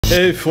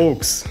Hey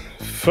folks,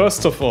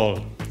 first of all,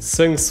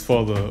 thanks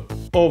for the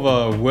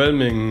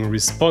overwhelming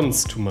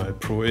response to my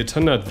Pro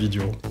 800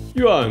 video.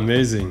 You are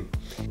amazing.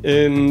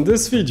 In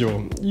this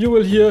video you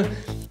will hear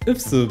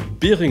if the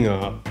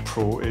Behringer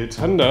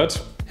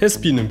PRO-800 has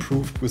been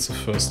improved with the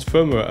first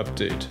firmware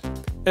update.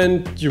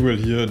 And you will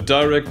hear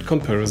direct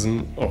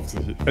comparison of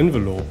the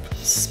envelope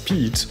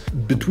speed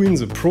between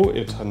the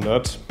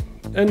PRO-800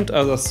 and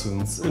other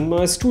synths in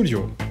my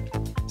studio.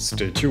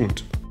 Stay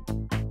tuned.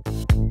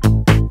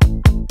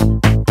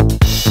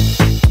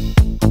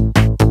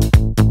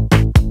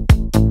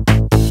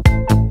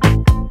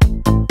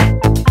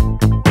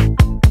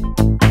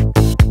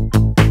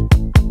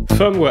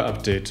 Firmware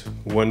update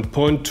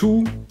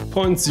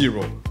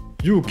 1.2.0.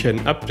 You can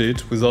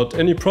update without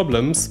any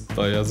problems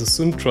via the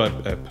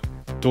Synth-Tribe app.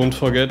 Don't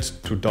forget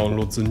to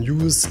download the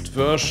newest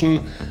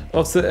version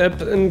of the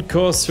app in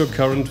case your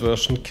current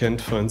version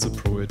can't find the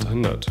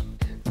PRO-800.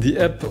 The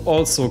app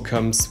also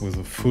comes with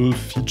a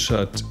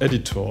full-featured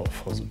editor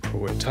for the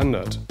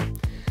PRO-800.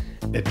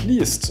 At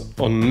least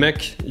on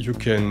Mac you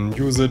can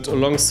use it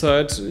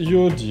alongside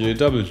your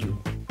DAW.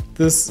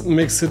 This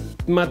makes it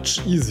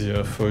much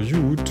easier for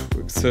you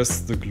to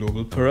access the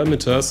global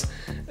parameters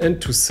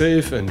and to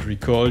save and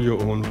recall your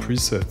own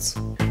presets.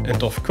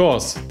 And of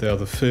course, there are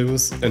the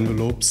famous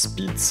envelope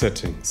speed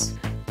settings.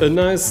 A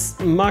nice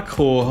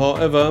macro,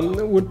 however,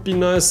 would be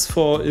nice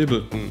for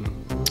Ableton.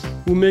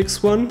 Who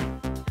makes one?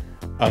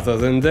 Other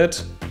than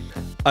that,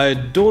 I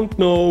don't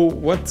know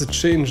what the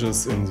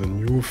changes in the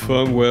new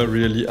firmware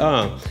really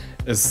are,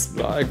 as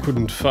I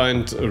couldn't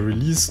find a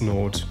release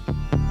note.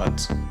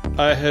 But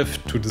I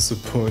have to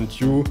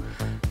disappoint you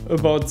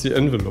about the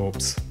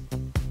envelopes.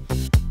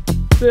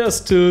 They are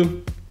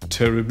still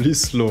terribly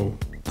slow.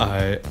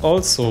 I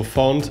also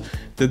found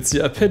that the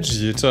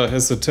arpeggiator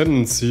has a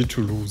tendency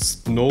to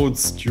lose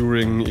notes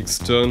during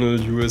external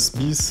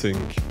USB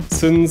sync.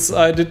 Since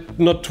I did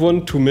not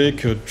want to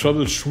make a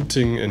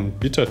troubleshooting and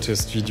beta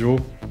test video,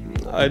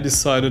 I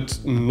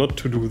decided not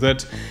to do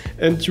that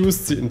and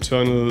used the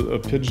internal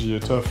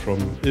arpeggiator from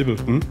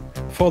Ableton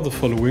for the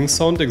following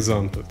sound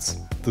examples.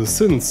 The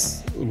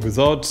synths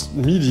without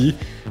MIDI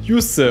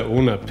use their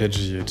own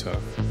arpeggiator.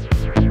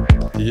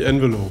 The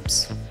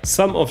envelopes.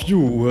 Some of you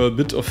were a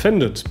bit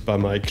offended by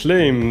my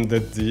claim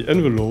that the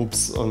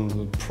envelopes on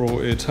the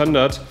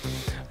PRO-800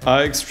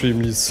 are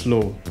extremely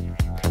slow.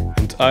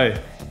 And I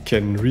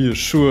can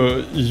reassure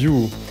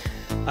you,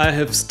 I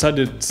have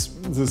studied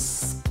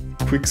this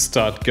quick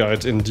start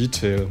guide in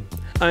detail.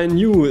 I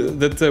knew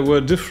that there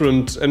were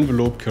different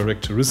envelope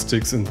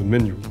characteristics in the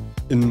menu.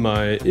 In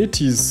my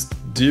 80s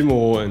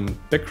demo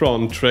and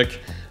background track,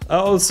 I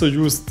also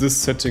used this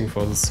setting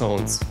for the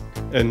sounds.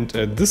 And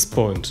at this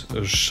point,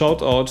 a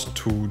shout out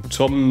to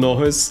Tom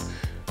Noyes,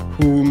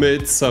 who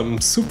made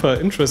some super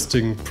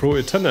interesting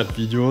PRO-800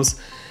 videos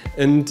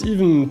and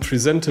even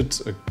presented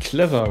a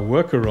clever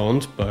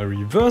workaround by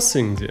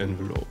reversing the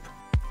envelope.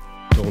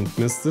 Don't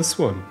miss this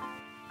one.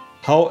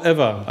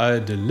 However, I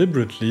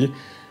deliberately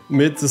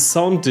made the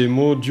sound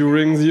demo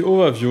during the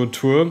overview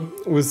tour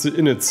with the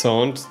init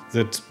sound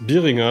that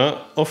Behringer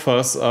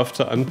offers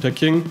after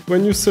unpacking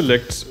when you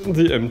select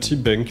the empty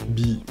bank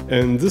B.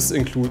 And this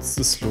includes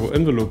the slow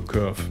envelope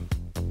curve.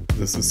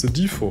 This is the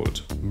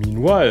default.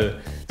 Meanwhile,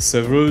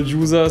 several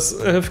users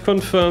have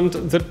confirmed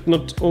that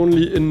not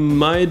only in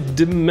my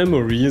dim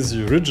memory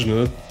the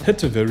original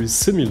had a very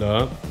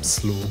similar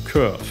slow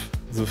curve.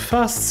 The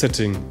fast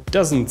setting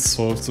doesn't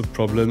solve the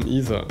problem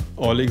either.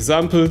 All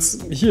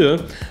examples here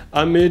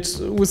are made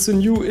with the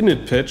new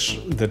init patch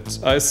that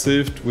I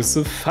saved with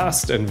the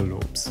fast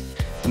envelopes.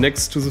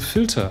 Next to the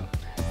filter,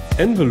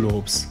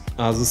 envelopes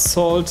are the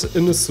salt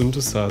in a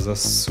synthesizer's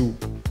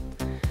soup.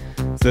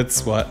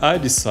 That's why I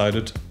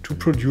decided to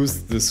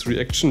produce this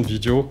reaction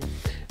video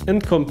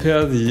and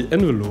compare the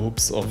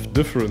envelopes of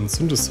different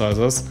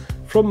synthesizers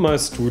from my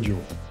studio.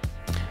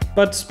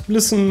 But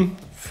listen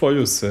for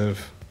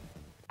yourself.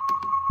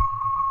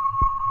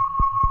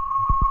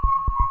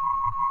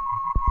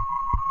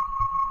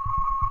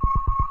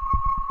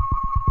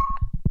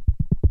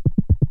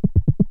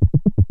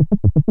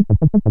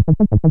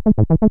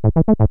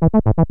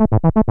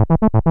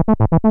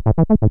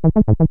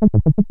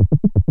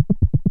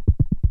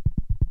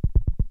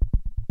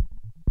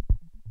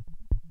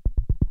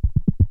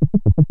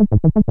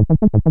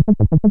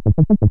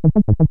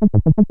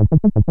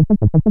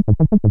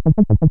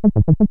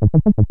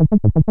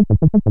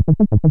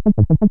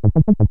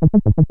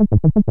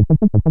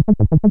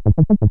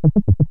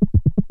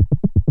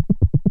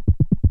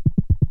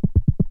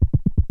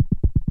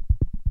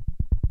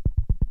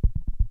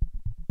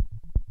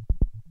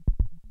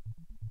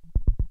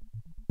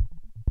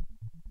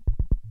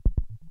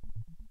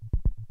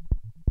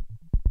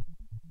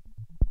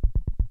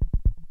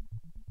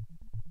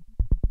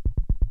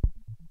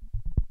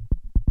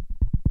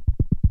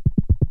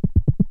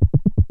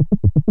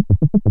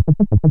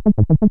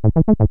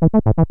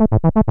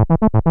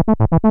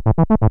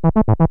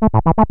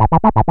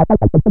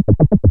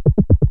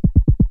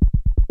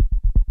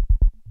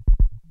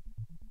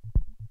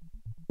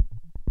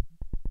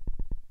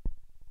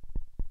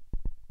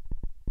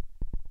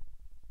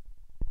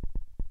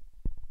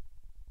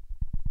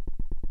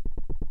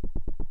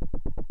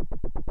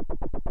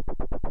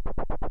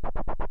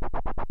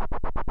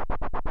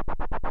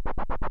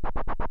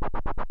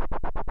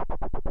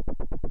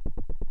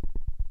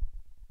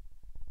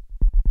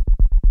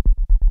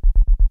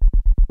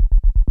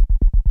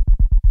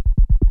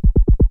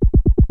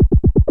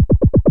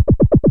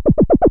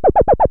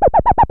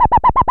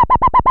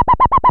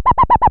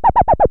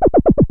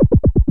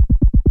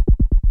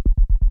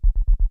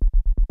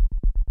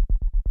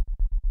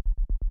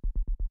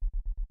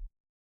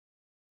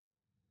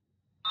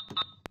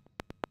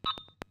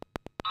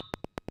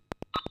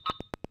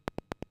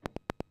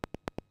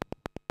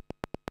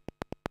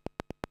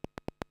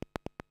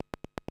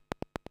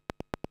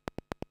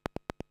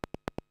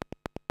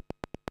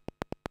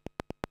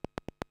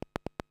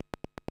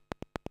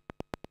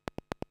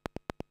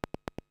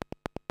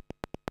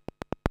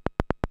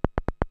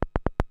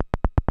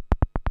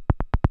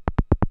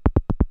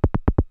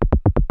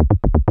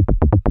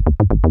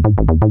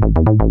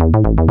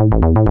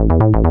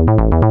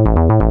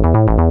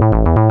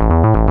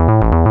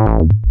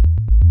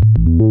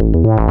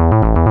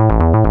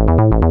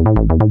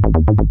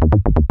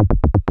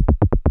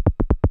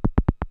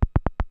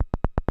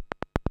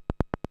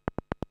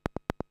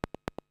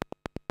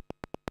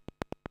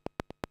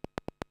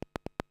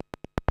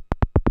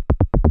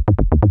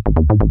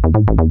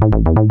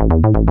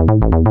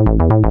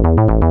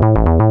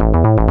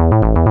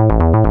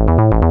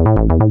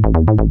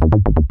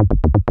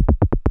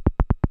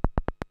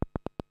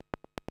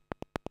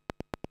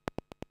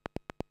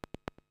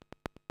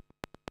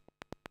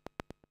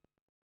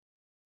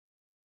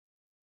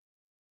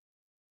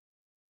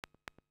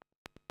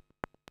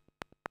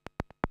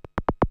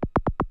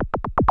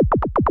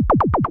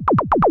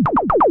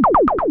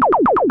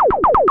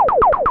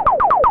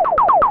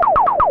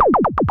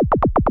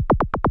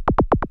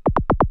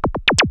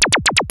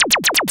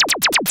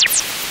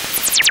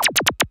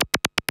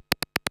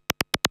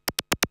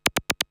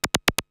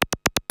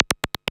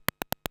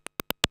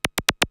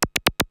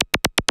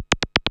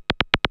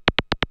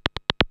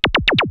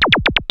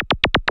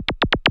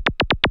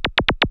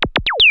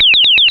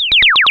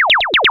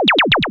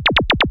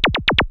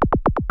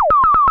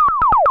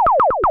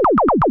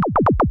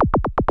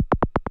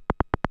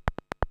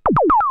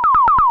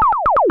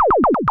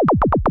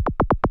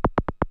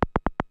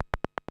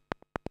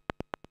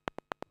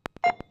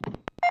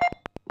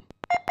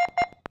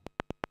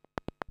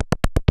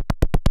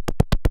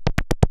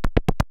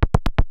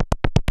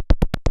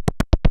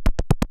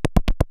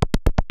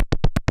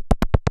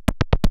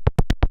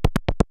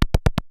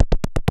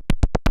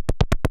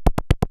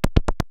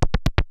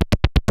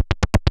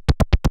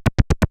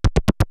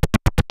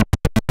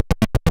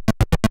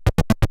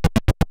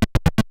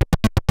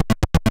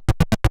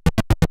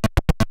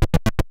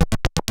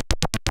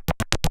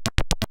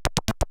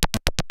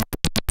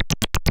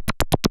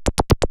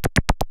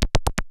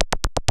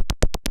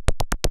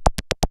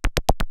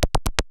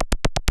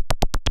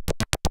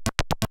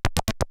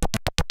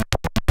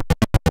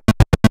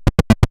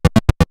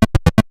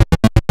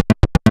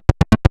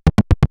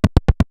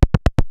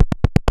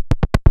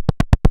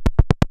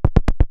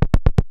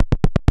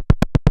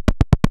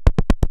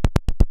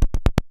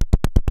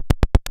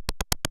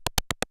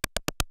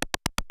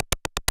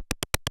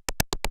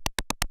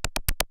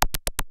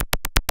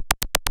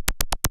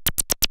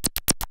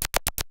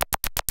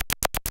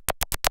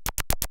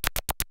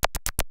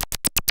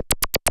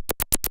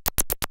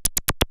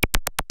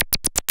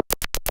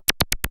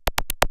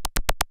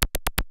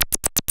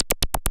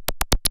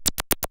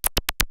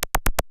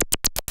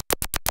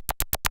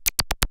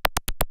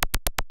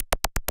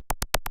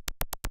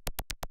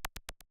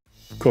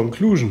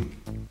 Conclusion.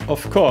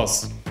 Of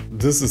course,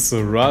 this is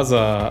a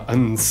rather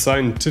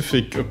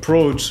unscientific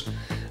approach,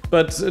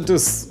 but it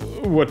is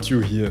what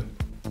you hear.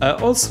 I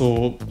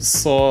also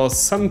saw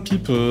some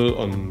people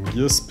on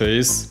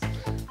Gearspace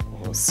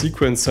or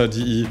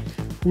Sequencer.de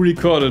who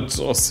recorded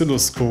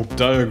oscilloscope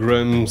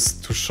diagrams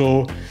to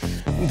show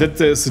that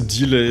there is a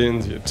delay in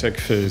the attack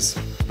phase.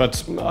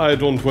 But I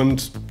don't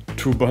want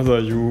to bother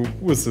you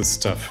with this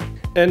stuff.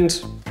 And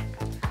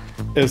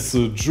as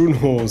the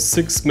Juno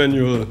 6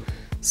 manual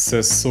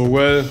says so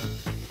well,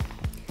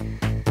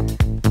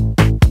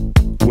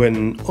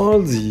 when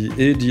all the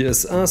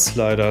ADSR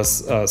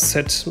sliders are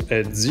set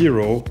at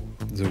 0,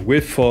 the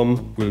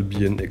waveform will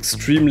be an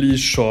extremely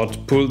short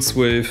pulse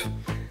wave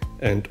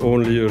and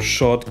only a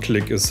short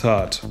click is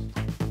hard.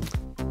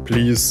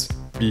 Please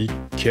be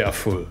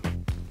careful.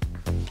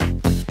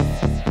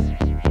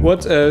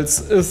 What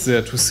else is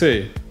there to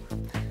say?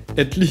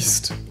 At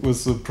least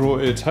with the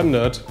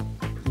Pro-800,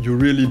 you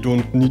really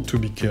don't need to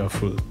be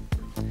careful.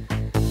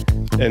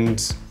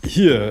 And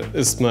here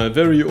is my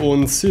very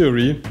own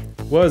theory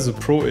why the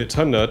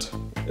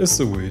Pro-800 is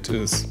the way it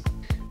is.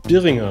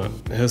 Behringer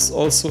has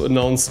also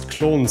announced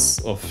clones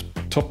of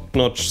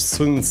top-notch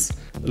synths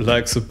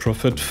like the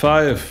Prophet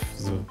 5,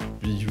 the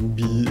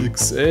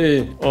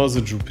BUB-XA or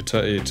the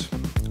Jupiter 8,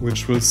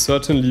 which will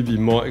certainly be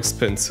more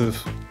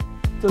expensive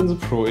than the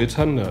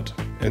Pro-800.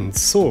 And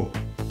so,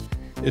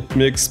 it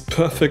makes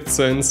perfect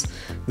sense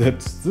that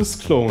this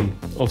clone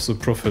of the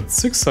Prophet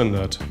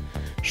 600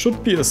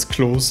 should be as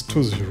close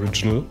to the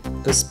original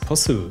as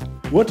possible.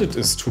 What it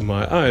is to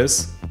my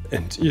eyes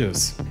and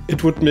ears.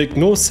 It would make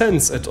no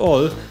sense at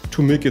all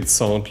to make it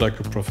sound like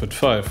a Prophet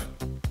 5.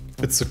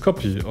 It's a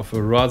copy of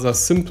a rather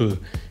simple,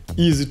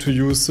 easy to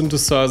use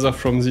synthesizer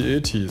from the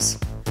 80s.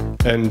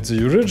 And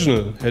the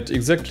original had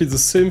exactly the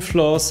same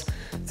flaws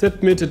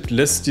that made it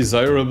less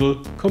desirable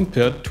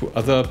compared to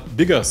other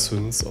bigger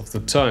synths of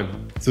the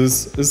time.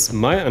 This is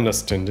my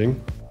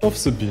understanding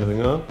of the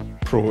Behringer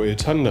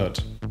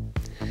Pro-800.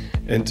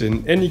 And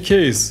in any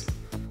case,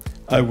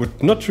 I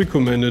would not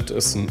recommend it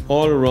as an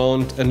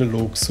all-around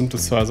analog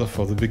synthesizer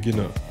for the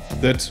beginner.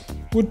 That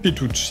would be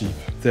too cheap.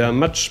 There are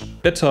much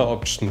better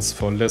options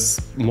for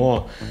less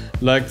more,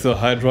 like the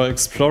Hydra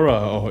Explorer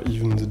or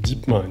even the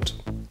DeepMind.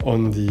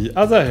 On the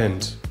other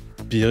hand,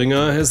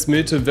 Behringer has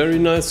made a very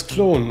nice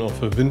clone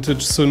of a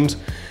vintage synth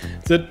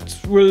that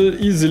will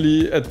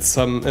easily add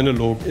some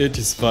analog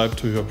 80s vibe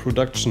to your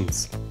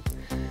productions.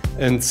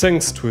 And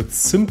thanks to its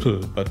simple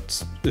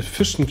but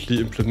efficiently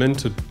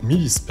implemented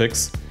MIDI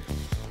specs,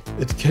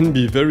 it can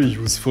be very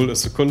useful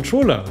as a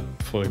controller,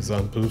 for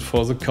example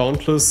for the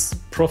countless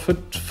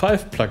Prophet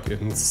 5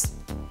 plugins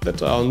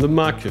that are on the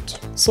market.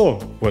 So,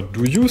 what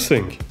do you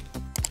think?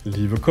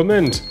 Leave a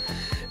comment.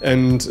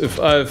 And if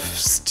I've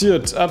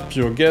steered up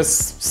your guess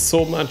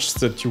so much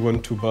that you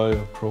want to buy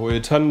a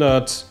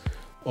Pro-800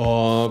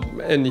 or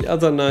any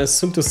other nice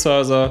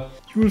synthesizer,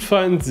 you will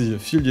find the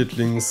affiliate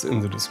links in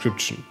the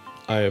description.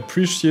 I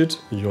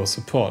appreciate your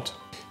support.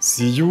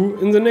 See you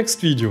in the next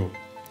video.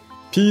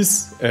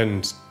 Peace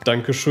and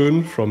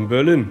Dankeschön from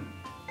Berlin.